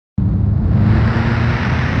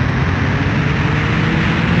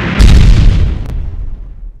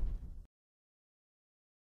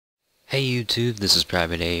Hey YouTube, this is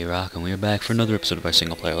PVTAEROCK, and we are back for another episode of our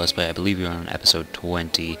single player Let's Play. I believe you're on episode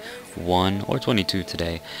 21 or 22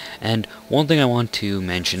 today. And one thing I want to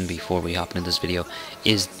mention before we hop into this video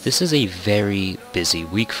is this is a very busy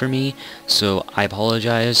week for me, so I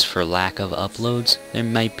apologize for lack of uploads. There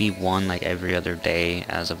might be one like every other day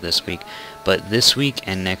as of this week, but this week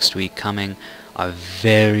and next week coming are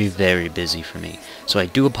very, very busy for me. So I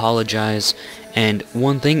do apologize. And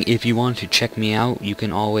one thing, if you want to check me out, you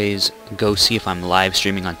can always go see if I'm live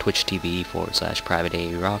streaming on Twitch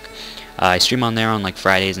TV/PVTAEROCK. I stream on there on like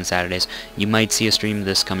Fridays and Saturdays. You might see a stream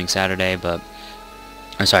this coming Saturday,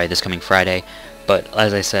 this coming Friday. But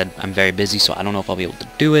as I said, I'm very busy, so I don't know if I'll be able to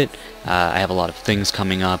do it. I have a lot of things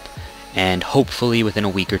coming up, and hopefully within a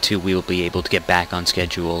week or two we will be able to get back on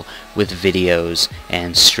schedule with videos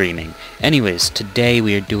and streaming. Anyways, today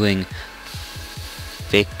we are doing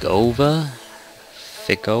Fikova,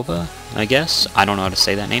 I guess? I don't know how to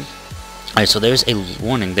say that name. Alright, so there's a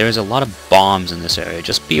warning. There's a lot of bombs in this area.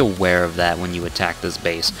 Just be aware of that when you attack this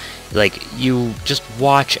base. Like, you just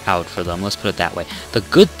watch out for them. Let's put it that way. The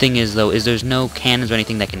good thing is, though, is there's no cannons or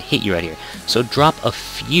anything that can hit you right here. So drop a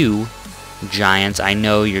few giants. I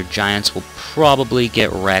know your giants will probably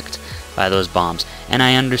get wrecked by those bombs. And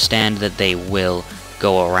I understand that they will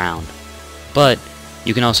go around. But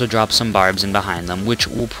you can also drop some barbs in behind them, which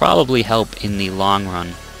will probably help in the long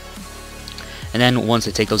run. And then once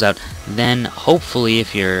they take those out, then hopefully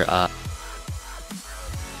if you're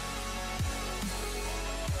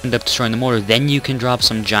end up destroying the mortar, then you can drop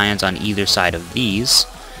some giants on either side of these.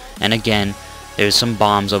 And again, there's some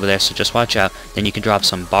bombs over there, so just watch out. Then you can drop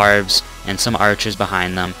some barbs and some archers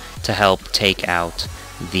behind them to help take out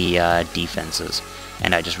the defenses.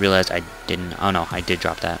 And I just realized I didn't... Oh no, I did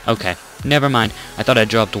drop that. Okay, never mind. I thought I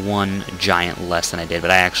dropped one giant less than I did, but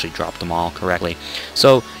I actually dropped them all correctly.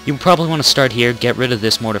 So you probably want to start here, get rid of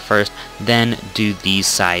this mortar first, then do these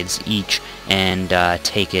sides each, and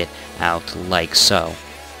take it out like so.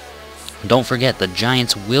 Don't forget, the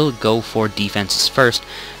giants will go for defenses first,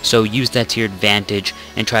 so use that to your advantage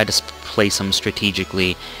and try to place them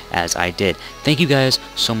strategically as I did. Thank you guys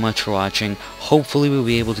so much for watching. Hopefully we'll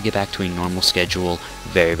be able to get back to a normal schedule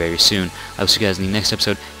very, very soon. I will see you guys in the next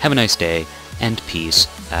episode. Have a nice day, and peace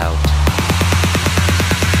out.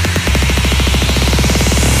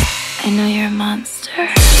 I know you're a monster.